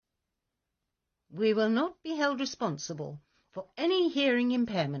We will not be held responsible for any hearing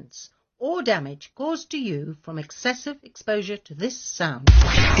impairments or damage caused to you from excessive exposure to this sound.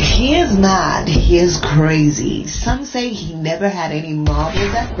 He is mad. He is crazy. Some say he never had any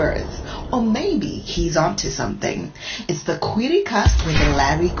marbles at birth. Or maybe he's onto something. It's the Query Cast with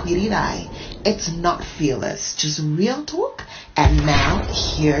Larry Query Eye. It's not fearless, just real talk. And now,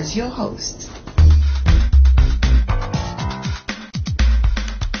 here's your host.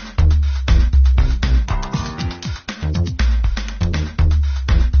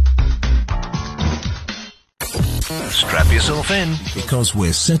 Strap yourself in, because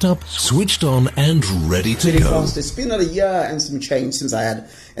we're set up, switched on, and ready to go. It's been a year and some change since I had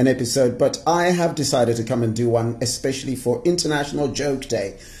an episode, but I have decided to come and do one, especially for International Joke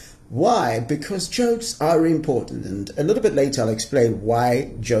Day. Why? Because jokes are important, and a little bit later I'll explain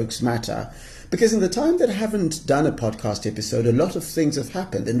why jokes matter. Because in the time that I haven't done a podcast episode, a lot of things have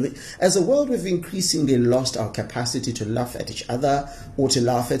happened. And as a world, we've increasingly lost our capacity to laugh at each other or to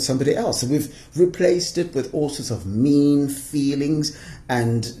laugh at somebody else. And we've replaced it with all sorts of mean feelings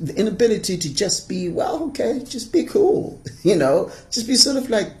and the inability to just be, well, okay, just be cool. Just be sort of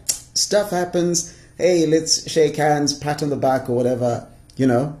like, stuff happens. Hey, let's shake hands, pat on the back or whatever,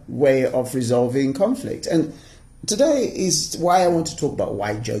 way of resolving conflict. And today is why I want to talk about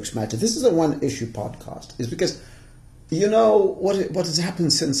why jokes matter. This is a one-issue podcast. It's because, what has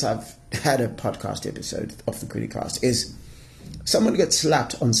happened since I've had a podcast episode of the Criticast is someone gets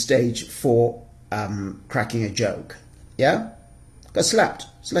slapped on stage for cracking a joke. Yeah? Got slapped.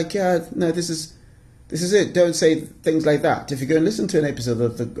 It's like, no, this is it. Don't say things like that. If you go and listen to an episode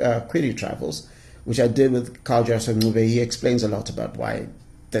of the Critic Travels, which I did with Carl Jasper Mube, he explains a lot about why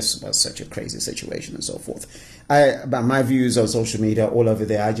this was such a crazy situation and so forth. About my views on social media, all over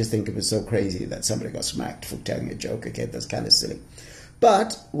there, I just think it was so crazy that somebody got smacked for telling a joke. Okay, that's kind of silly.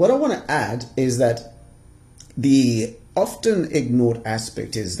 But what I want to add is that the often ignored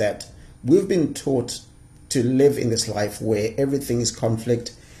aspect is that we've been taught to live in this life where everything is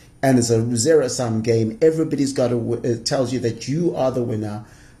conflict and it's a zero-sum game. Everybody's got to, it tells you that you are the winner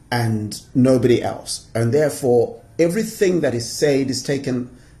and nobody else. And therefore, everything that is said is taken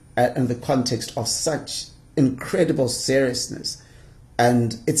in the context of such incredible seriousness,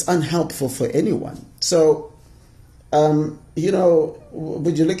 and it's unhelpful for anyone. So, when you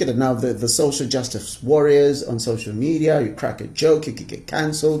look at it now, the social justice warriors on social media, you crack a joke, you could get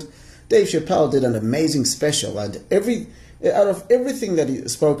cancelled. Dave Chappelle did an amazing special, and out of everything that he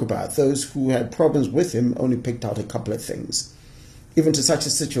spoke about, those who had problems with him only picked out a couple of things. Even to such a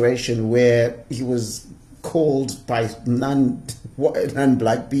situation where he was called by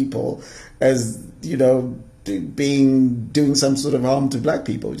non-black people as, doing some sort of harm to black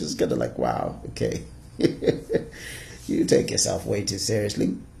people. Just kind of like, wow, okay. You take yourself way too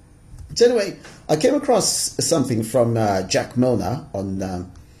seriously. So anyway, I came across something from Jack Milner on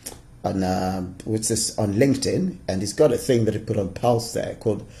LinkedIn, and he's got a thing that he put on Pulse there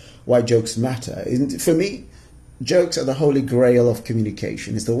called Why Jokes Matter. And for me, jokes are the holy grail of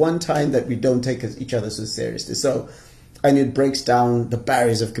communication. It's the one time that we don't take each other so seriously. So, and it breaks down the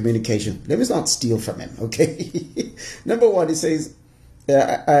barriers of communication. Let me not steal from him, okay? Number one, he says,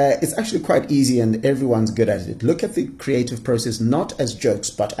 it's actually quite easy and everyone's good at it. Look at the creative process not as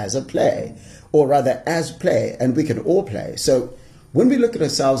jokes, but as a play. Or rather, as play, and we can all play. So, when we look at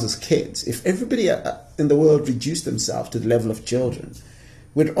ourselves as kids, if everybody in the world reduced themselves to the level of children,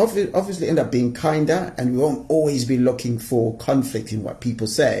 we'd obviously end up being kinder, and we won't always be looking for conflict in what people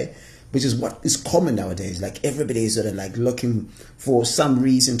say, which is what is common nowadays. Like everybody is sort of like looking for some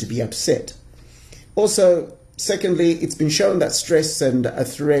reason to be upset. Also, secondly, it's been shown that stress and a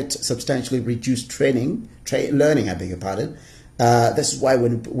threat substantially reduce learning, I beg your pardon. This is why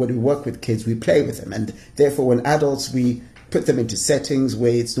when we work with kids, we play with them. And therefore, when adults, we put them into settings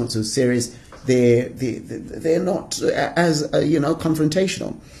where it's not so serious, they're not as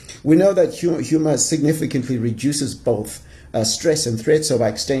confrontational. We know that humor significantly reduces both stress and threat. So by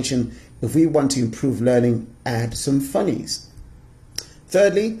extension, if we want to improve learning, add some funnies.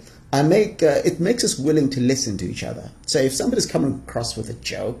 Thirdly, it makes us willing to listen to each other. So if somebody's coming across with a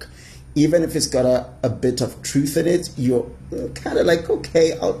joke, even if it's got a bit of truth in it, you're kind of like,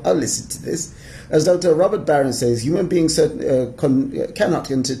 okay, I'll listen to this. As Dr. Robert Barron says, human beings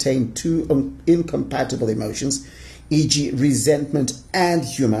cannot entertain two incompatible emotions, e.g. resentment and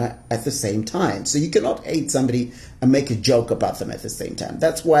humor at the same time. So you cannot hate somebody and make a joke about them at the same time.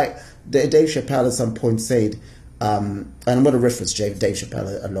 That's why Dave Chappelle at some point said, and I'm going to reference Dave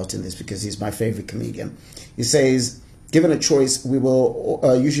Chappelle a lot in this because he's my favorite comedian. He says, Given a choice, we will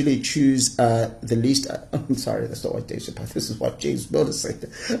usually choose the least. I'm sorry, that's not what Dave Chappelle. This is what James Milner said.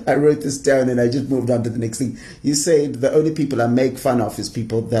 I wrote this down and I just moved on to the next thing. You said the only people I make fun of is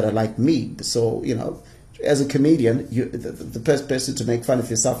people that are like me. So, as a comedian, the best person to make fun of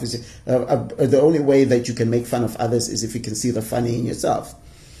yourself is the only way that you can make fun of others is if you can see the funny in yourself.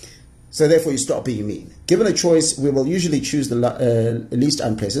 So therefore, you stop being mean. Given a choice, we will usually choose the least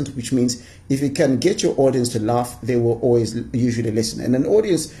unpleasant, which means if you can get your audience to laugh, they will always usually listen. And an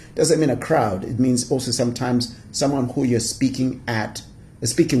audience doesn't mean a crowd. It means also sometimes someone who you're speaking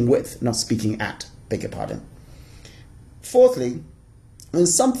with, not speaking at. Beg your pardon. Fourthly, when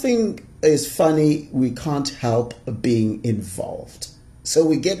something is funny, we can't help being involved. So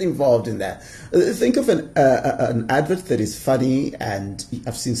we get involved in that. Think of an advert that is funny, and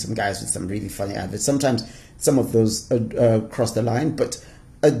I've seen some guys with some really funny adverts. Sometimes some of those cross the line, but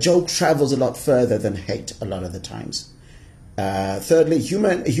a joke travels a lot further than hate a lot of the times. Thirdly,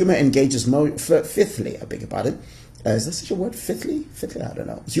 humor engages. Fifthly, I beg your pardon. Is that such a word? Fifthly, I don't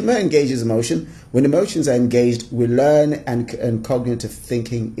know. Humor engages emotion. When emotions are engaged, we learn, and cognitive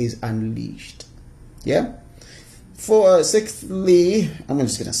thinking is unleashed. Yeah. For sixthly, I'm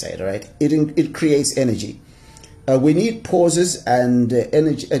just going to say it, all right? It creates energy. We need pauses and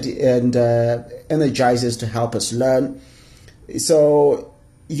energizers to help us learn. So,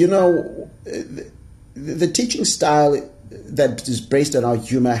 the teaching style that is based on our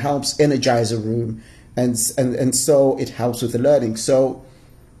humor helps energize a room, and so it helps with the learning. So,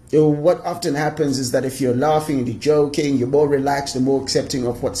 what often happens is that if you're laughing and you're joking, you're more relaxed and more accepting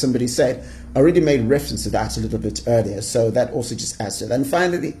of what somebody said. I already made reference to that a little bit earlier, so that also just adds to that. And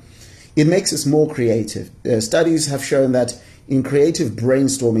finally, it makes us more creative. Studies have shown that in creative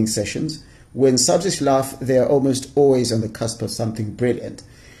brainstorming sessions, when subjects laugh, they are almost always on the cusp of something brilliant.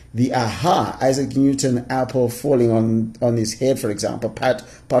 The aha, Isaac Newton apple falling on his head, for example, part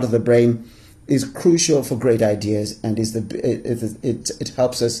of the brain, is crucial for great ideas, and it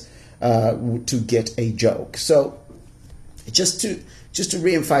helps us to get a joke. So just to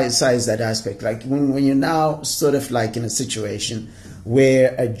re-emphasize that aspect, like when you're now sort of like in a situation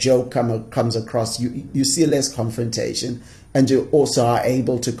where a joke comes across, you see less confrontation, and you also are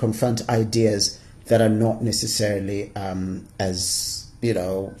able to confront ideas that are not necessarily as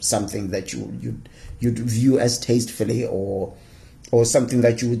something that you'd view as tastefully or something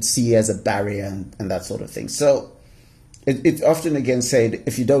that you would see as a barrier and that sort of thing. So it's often again said,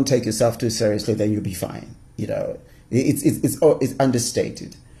 if you don't take yourself too seriously, then you'll be fine. It's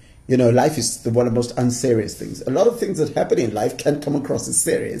understated. Life is one of the most unserious things. A lot of things that happen in life can come across as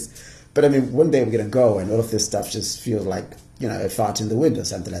serious, but I mean, one day we're going to go and all of this stuff just feels like, a fart in the wind or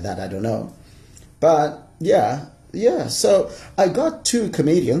something like that. I don't know. But yeah. So I got two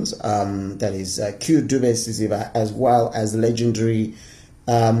comedians, that is Q Dube Sisiba, as well as legendary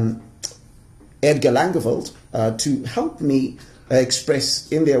Edgar Langeveld, to help me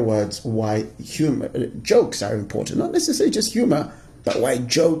express in their words why jokes are important. Not necessarily just humor, but why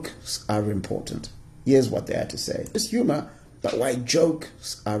jokes are important. Here's what they had to say. Just humor, but why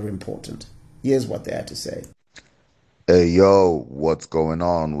jokes are important. Here's what they had to say. Hey, yo, what's going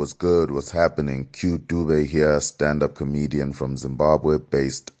on? What's good? What's happening? Q Dube here, stand-up comedian from Zimbabwe,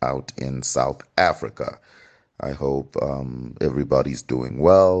 based out in South Africa. I hope everybody's doing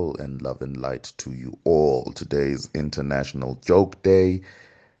well, and love and light to you all. Today is International Joke Day.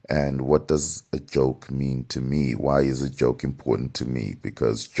 And what does a joke mean to me? Why is a joke important to me?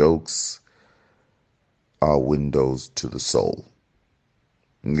 Because jokes are windows to the soul.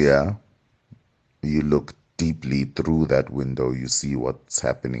 Yeah? You look deeply through that window, you see what's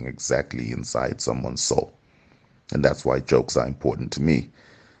happening exactly inside someone's soul. And that's why jokes are important to me.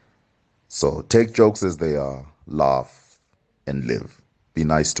 So take jokes as they are, laugh, and live. Be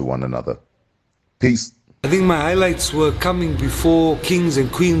nice to one another. Peace. I think my highlights were coming before kings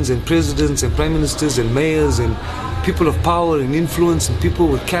and queens and presidents and prime ministers and mayors and people of power and influence and people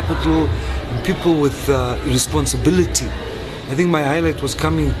with capital and people with responsibility. I think my highlight was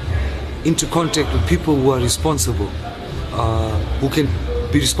coming into contact with people who are responsible, who can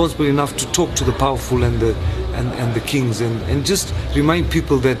be responsible enough to talk to the powerful and the kings, and just remind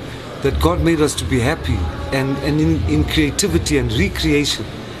people that God made us to be happy, and in creativity and recreation,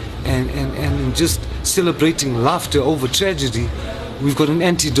 and just celebrating laughter over tragedy. We've got an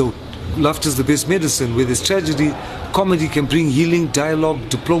antidote. Laughter is the best medicine. Where there's tragedy, comedy can bring healing, dialogue,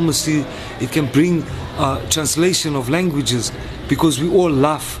 diplomacy. It can bring translation of languages, because we all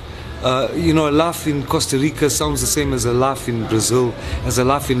laugh. A laugh in Costa Rica sounds the same as a laugh in Brazil, as a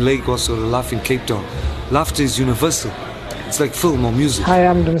laugh in Lagos or a laugh in Cape Town. Laughter is universal. It's like film or music. Hi,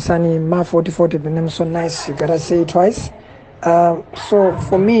 I'm Dumsani. Ma 4040, the name's so nice. You gotta say it twice. So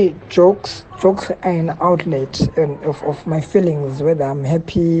for me, jokes are an outlet of my feelings, whether I'm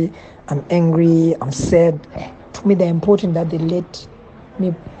happy, I'm angry, I'm sad. To me, they're important that they let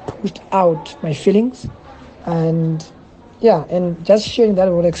me push out my feelings, and just sharing that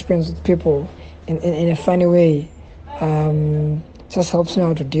whole experience with people in a funny way just helps me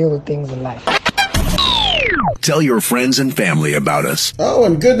out to deal with things in life. Tell your friends and family about us. Oh,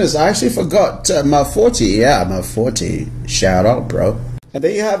 and goodness, I actually forgot my 40. Yeah, my 40. Shout out, bro. And there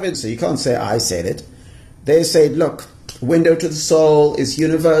you have it. So you can't say I said it. They said, look, window to the soul is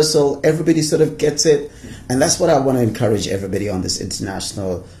universal. Everybody sort of gets it. And that's what I want to encourage everybody on this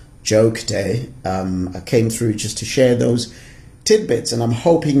International Joke Day. I came through just to share those tidbits. And I'm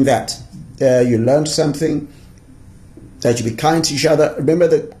hoping that you learned something, that you be kind to each other. Remember,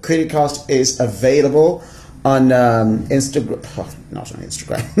 the Criticast is available on Instagram. Oh, not on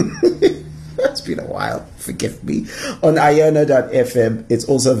Instagram. It's been a while. Forgive me. On Iono.fm. It's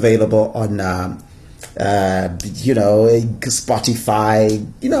also available on,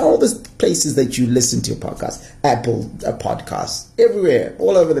 Spotify. All the places that you listen to your podcast. Apple Podcasts. Everywhere.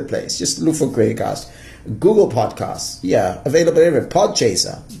 All over the place. Just look for Criticast. Google Podcasts. Yeah. Available everywhere.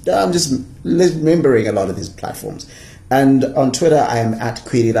 Podchaser. I'm just remembering a lot of these platforms. And on Twitter, I am at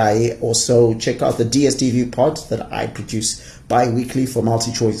Kwirirai. Also, check out the DSTV pod that I produce bi-weekly for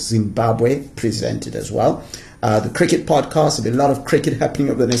MultiChoice Zimbabwe, presented as well. The cricket podcast, there'll be a lot of cricket happening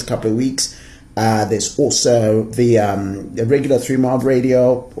over the next couple of weeks. There's also the regular 3 Mob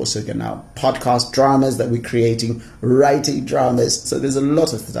Radio, also now podcast dramas that we're creating, writing dramas. So there's a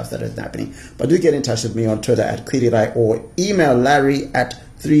lot of stuff that is happening. But do get in touch with me on Twitter at Kwirirai or email Larry at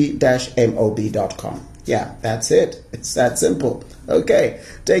 3-mob.com. Yeah, that's it. It's that simple. Okay.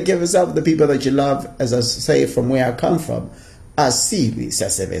 Take care of yourself, the people that you love. As I say, from where I come from, Asibi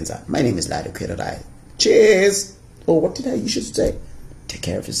Sasebenza. My name is Lado Kwirirai. Cheers. Or what did I usually say? Take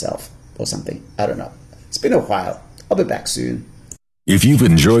care of yourself or something. I don't know. It's been a while. I'll be back soon. If you've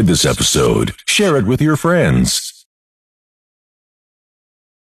enjoyed this episode, share it with your friends.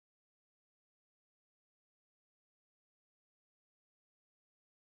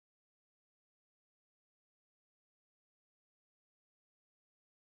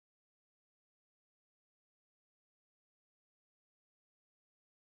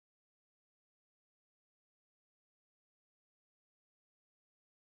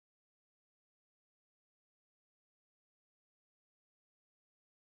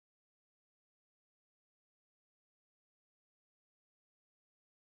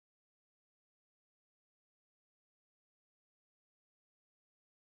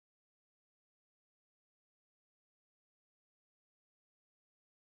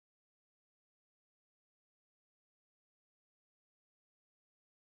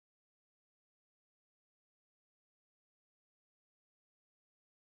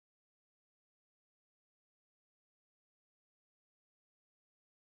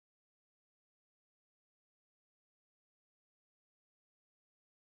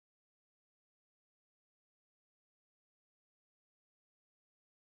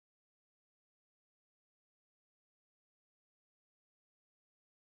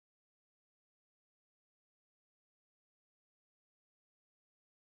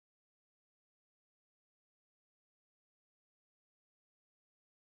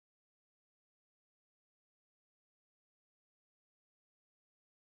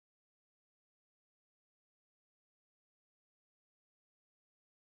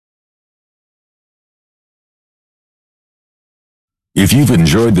 If you've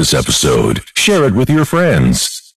enjoyed this episode, share it with your friends.